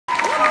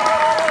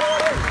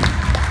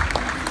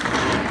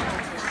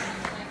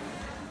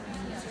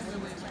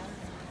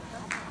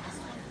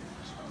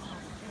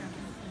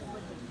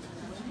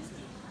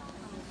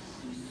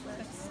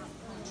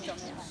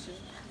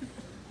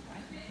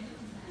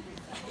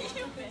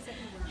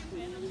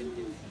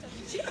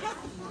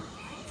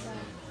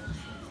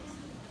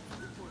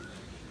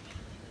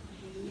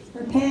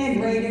Prepared,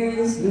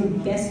 Raiders. You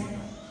best.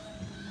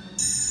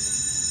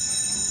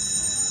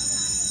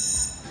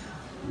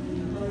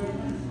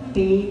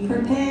 Be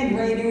prepared,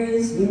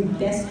 Raiders. You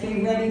best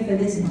be ready for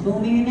this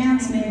booming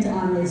announcement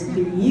on this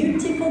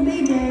beautiful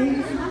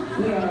B-Day.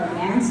 We are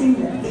announcing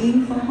the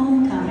theme for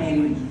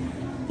homecoming.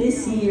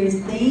 This year's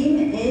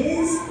theme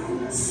is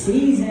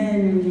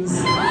Seasons.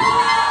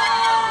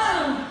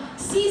 Oh!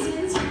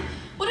 Seasons?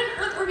 What on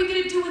earth are we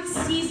going to do with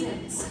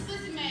seasons?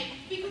 Listen, Meg,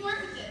 we can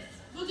work with this.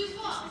 We'll do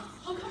fall.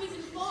 Homecoming's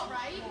in fall,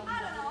 right? I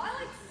don't know. I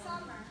like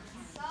summer.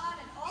 Sun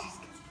and all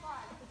sorts of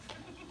fun.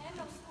 And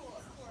no school,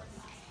 of course.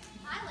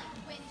 I like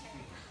winter.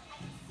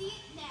 I can see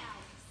it now.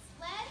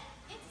 Sled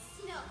into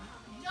snow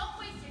coming. Don't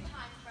waste your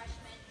time,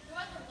 freshmen. You're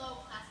at the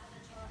low class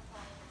literature of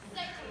fall.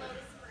 Say hello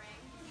to spring.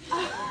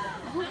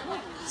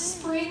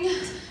 Spring?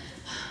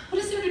 What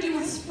is there to do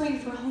with spring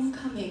for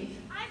homecoming?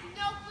 I have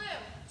no clue.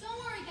 Don't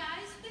worry,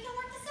 guys. We can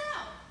work this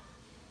out.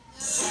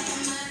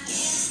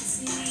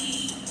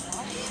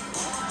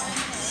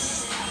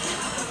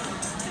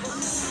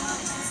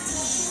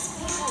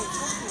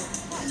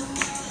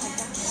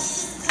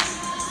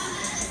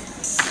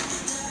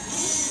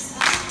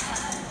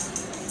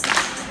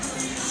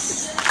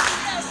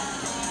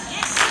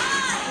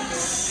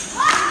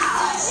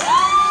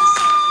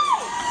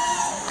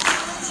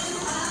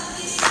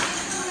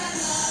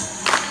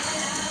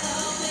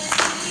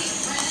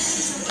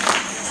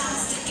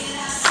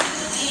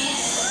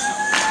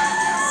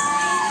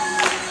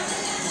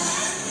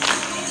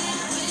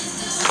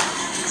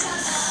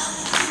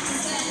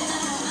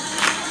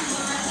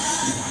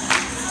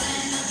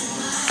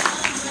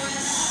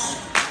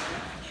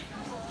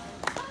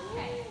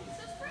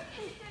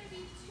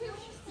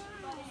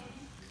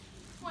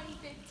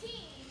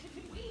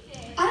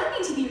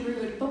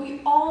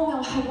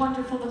 How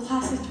wonderful the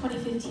class of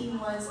 2015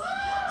 was.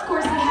 Of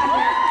course, they had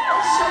their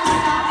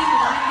show-stopping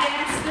line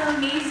dance, their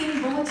amazing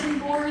bulletin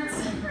boards.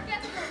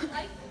 Forget the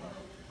life.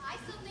 I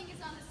still think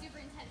it's on the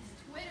superintendent's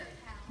Twitter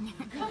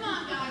account. Come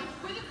on, guys.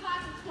 We're the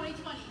class of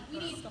 2020. We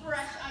need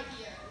fresh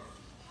ideas.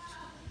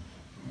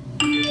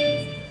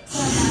 So,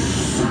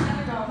 I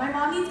gotta go. My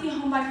mom needs me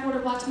home by 4 to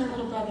watch my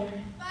little brother.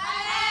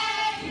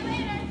 Bye! See you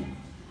later.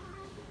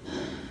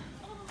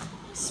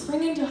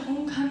 Spring into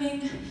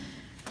homecoming,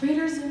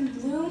 Raiders in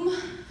bloom.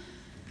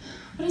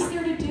 What is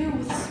there to do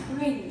with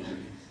spring?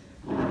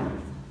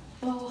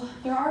 Well,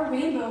 there are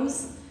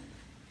rainbows.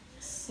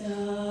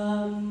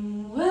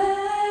 Somewhere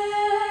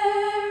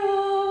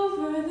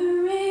over the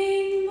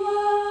rainbow,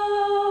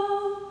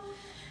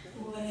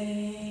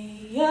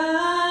 way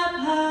up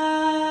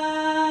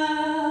high,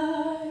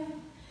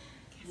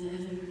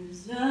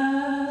 there's a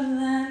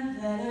land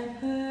that I've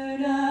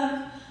heard of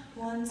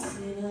once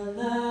in a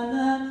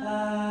lullaby.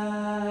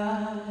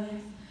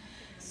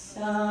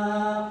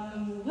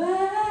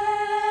 Somewhere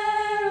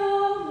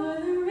over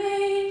the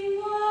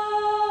rainbow,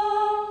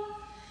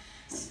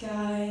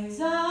 skies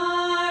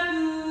are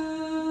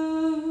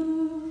blue,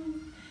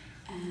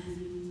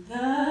 and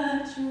the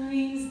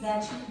dreams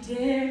that you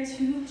dare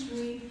to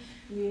dream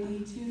really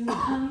do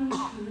come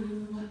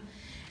true.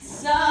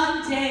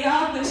 Someday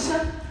I'll wish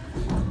up.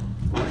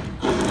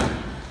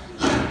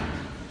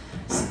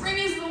 Spring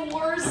is the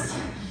worst.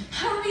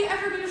 How are we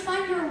ever going to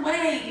find our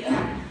way?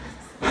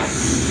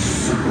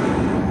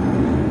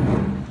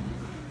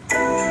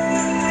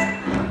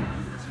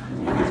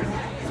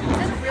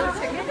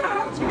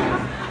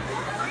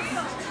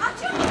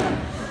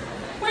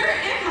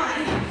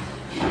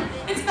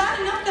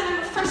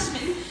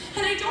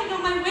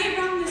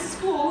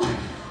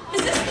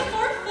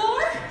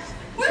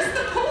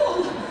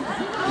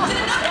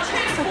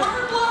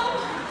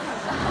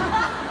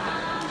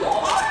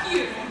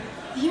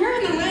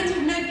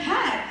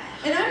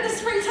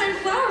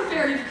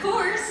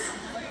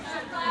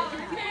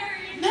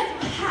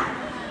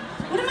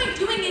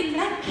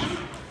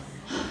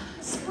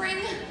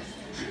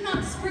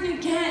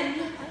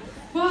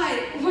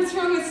 What's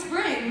wrong with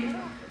spring?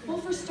 Well,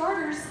 for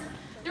starters,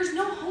 there's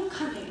no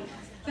homecoming.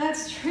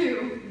 That's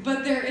true,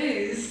 but there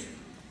is.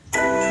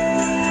 Raindrops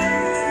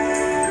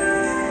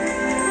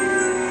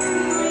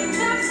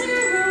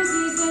and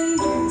roses and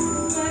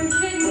blues and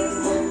kittens,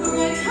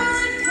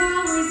 red-colored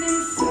flowers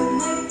and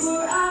sunlight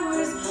for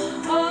hours,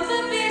 all the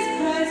bees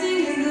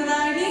buzzing and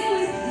lighting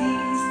with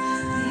things.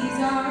 These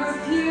are a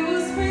few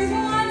of spring's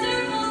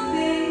wonderful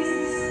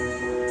things.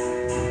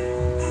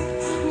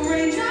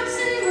 Raindrops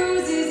and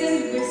roses and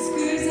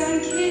whiskers and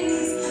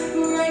kittens,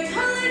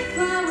 bright-colored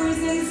flowers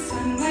and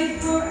sunlight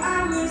for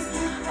hours,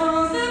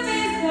 all the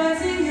bees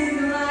buzzing and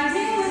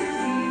lighting with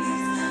these.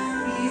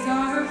 These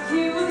are a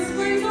few of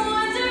spring's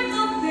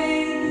wonderful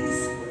things.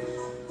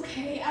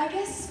 Okay, I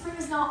guess spring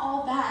is not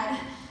all bad,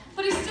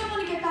 but I still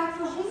want to get back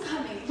for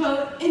homecoming.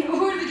 Well, in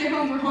order to get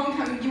home for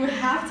homecoming, you would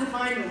have to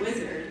find a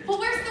wizard. Well,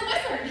 where's the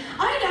wizard?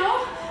 I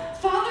know!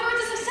 Follow the road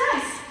to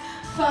success!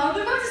 Follow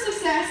the road to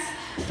success!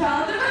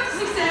 Follow the road to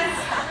success!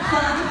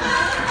 Follow the road to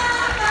success!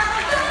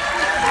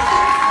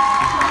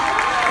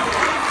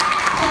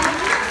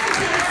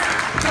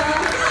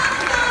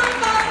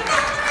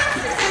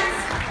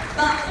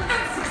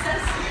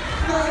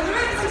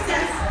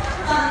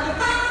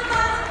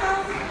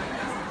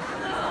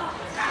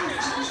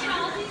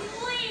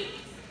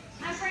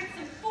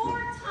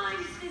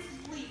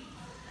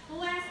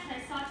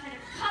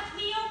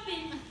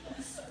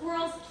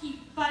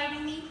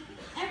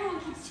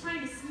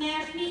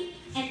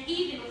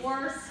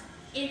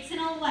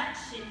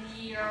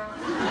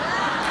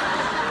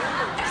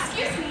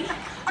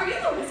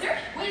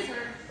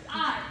 wizard.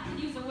 I could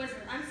use a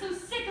wizard. I'm so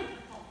sick of the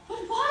fall. But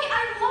why?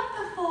 I love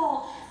the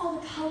fall. All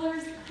the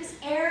colors, the crisp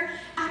air,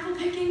 apple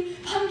picking,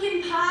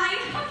 pumpkin pie.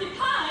 Pumpkin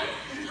pie?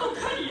 How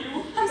could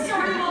you? I'm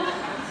sorry, Mom.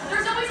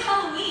 There's always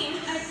Halloween.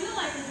 I feel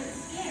like I'm getting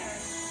scared.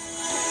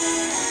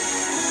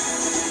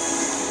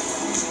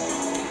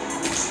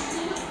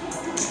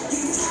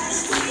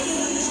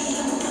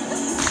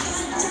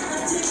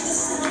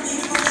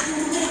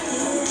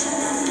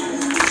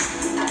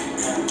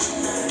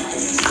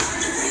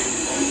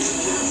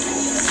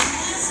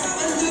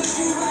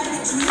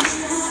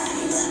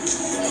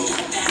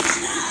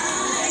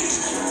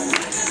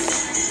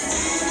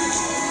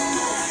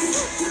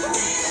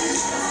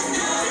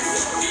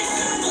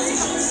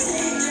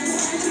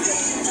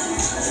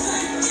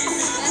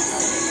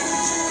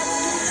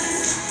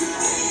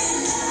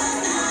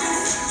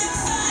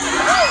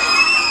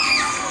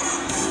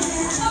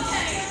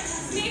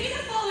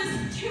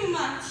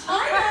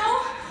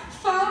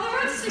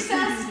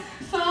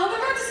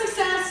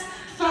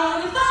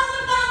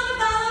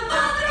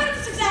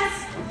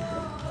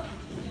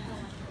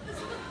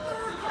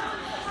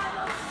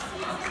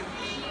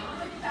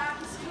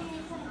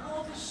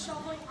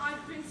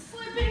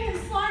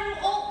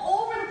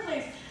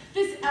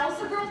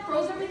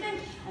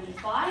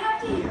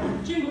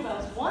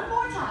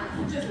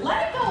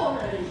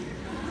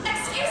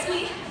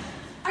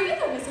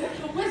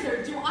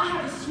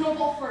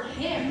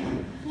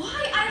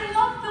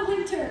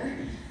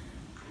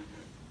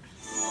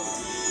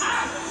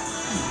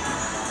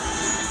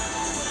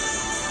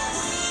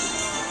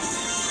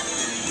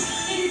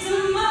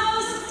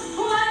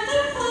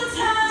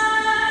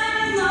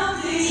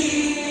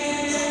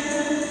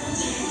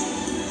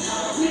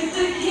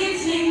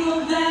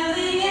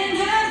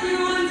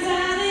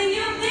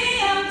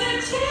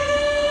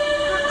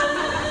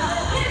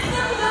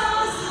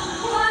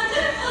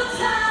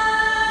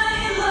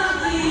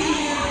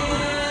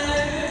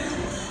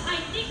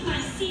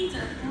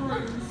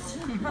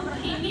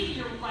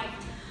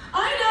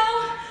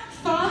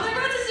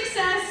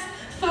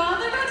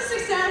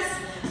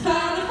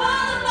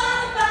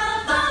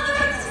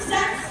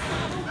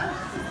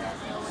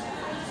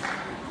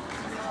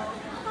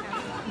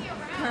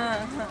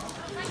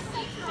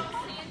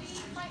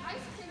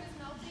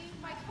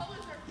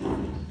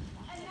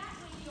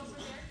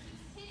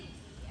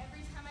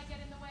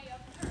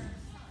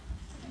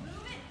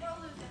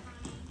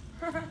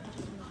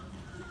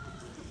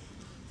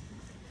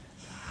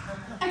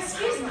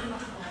 Excuse me.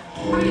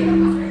 Are you a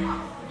wizard?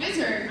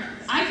 Wizard?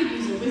 I could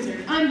use a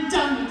wizard. I'm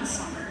done with the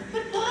summer.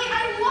 But why?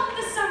 I love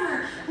the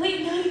summer.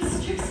 Late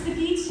nights, trips to the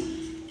beach,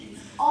 and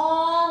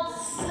all the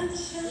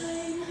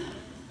sunshine.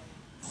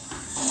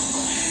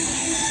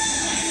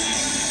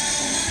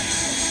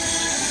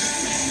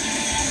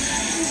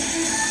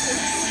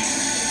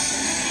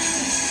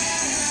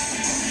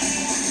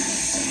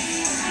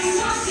 I'm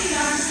walking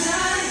on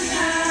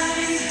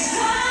sunshine.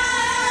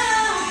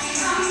 Wow,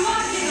 I'm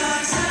walking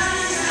on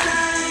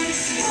sunshine.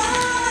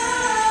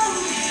 Wow,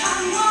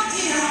 I'm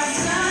walking on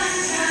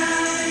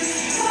sunshine.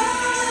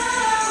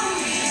 Wow,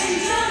 and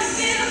don't it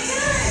feel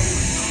good?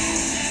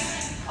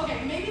 Okay,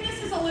 maybe this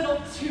is a little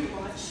too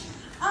much.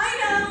 I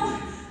know.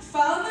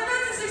 Follow the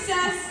road to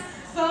success.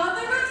 Follow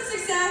the road to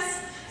success.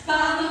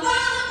 Follow the road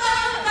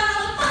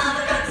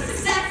to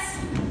success.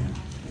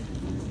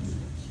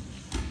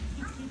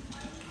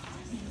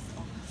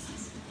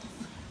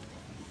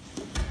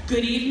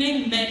 Good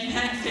evening,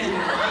 MedPat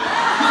family.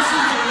 This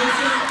is the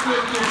Wizard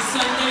with your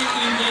Sunday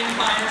evening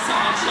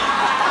fireside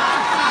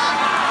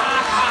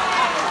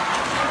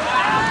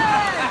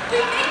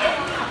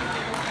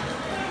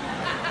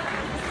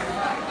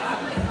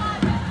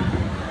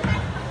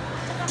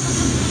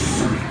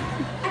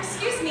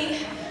Excuse me.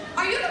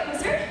 Are you the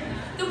wizard?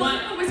 The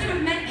wonderful wizard of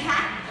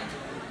MedPat?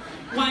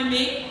 Why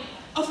me?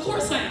 Of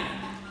course I am.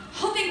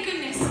 Oh, thank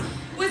goodness.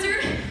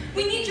 Wizard,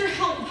 we need your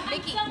help.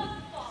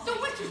 The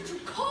winter's too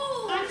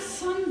cold. I'm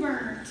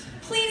sunburned.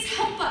 Please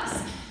help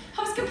us.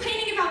 I was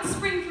complaining about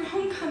spring for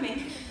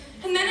homecoming,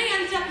 and then I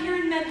ended up here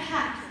in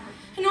MedPat.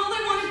 And all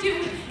I want to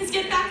do is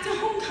get back to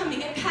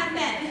homecoming at Pat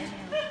Med.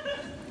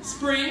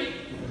 Spring?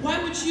 Why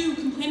would you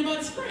complain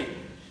about spring?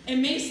 It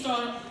may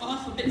start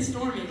off a bit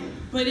stormy,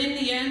 but in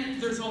the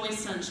end, there's always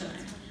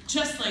sunshine.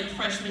 Just like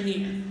freshman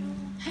year.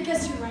 I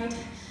guess you're right.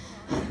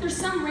 There's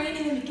some rain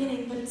in the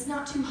beginning, but it's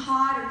not too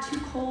hot or too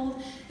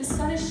cold. The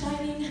sun is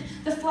shining,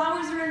 the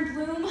flowers are in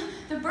bloom,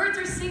 the birds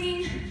are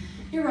singing.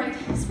 You're right,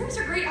 spring's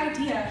a great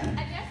idea.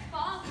 I guess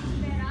fall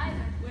isn't bad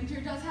either.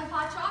 Winter does have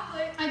hot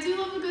chocolate. I do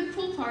love a good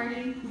pool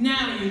party.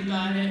 Now you've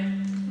got it.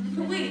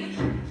 But wait,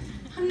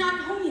 I'm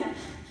not home yet.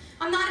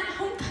 I'm not at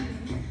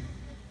homecoming.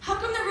 How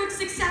come the road to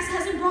success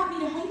hasn't brought me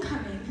to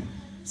homecoming?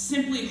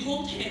 Simply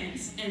hold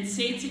hands and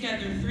say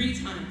together 3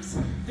 times,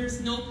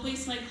 there's no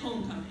place like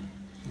homecoming.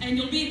 And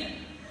you'll be there.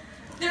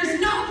 There's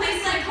no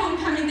place like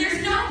homecoming.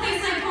 There's no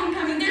place like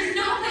homecoming. There's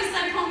no place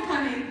like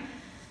homecoming.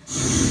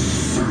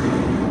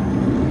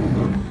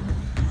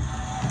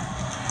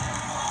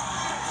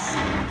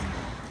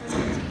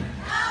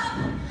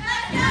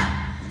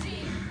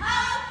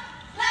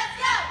 Let's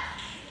go!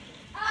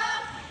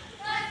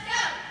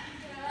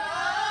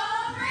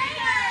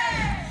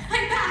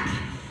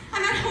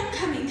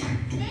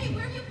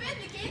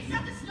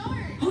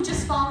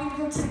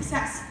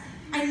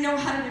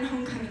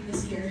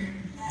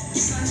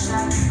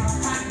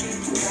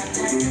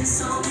 and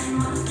soul in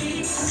my